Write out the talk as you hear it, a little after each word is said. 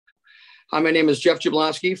Hi, my name is Jeff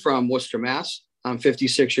Jablonski from Worcester, Mass. I'm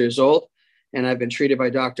 56 years old, and I've been treated by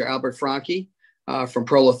Dr. Albert Franchi from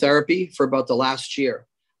Prolotherapy for about the last year.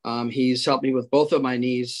 He's helped me with both of my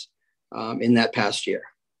knees in that past year.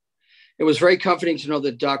 It was very comforting to know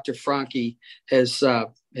that Dr. Franchi has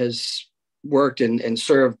worked and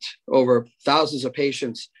served over thousands of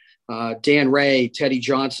patients, Dan Ray, Teddy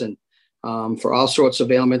Johnson, for all sorts of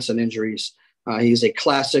ailments and injuries. He's a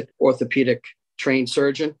classic orthopedic trained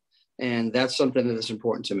surgeon, and that's something that is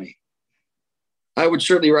important to me. I would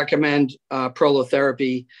certainly recommend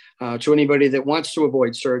Prolotherapy to anybody that wants to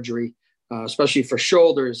avoid surgery, especially for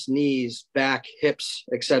shoulders, knees, back, hips,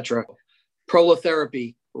 etc.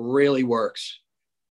 Prolotherapy really works.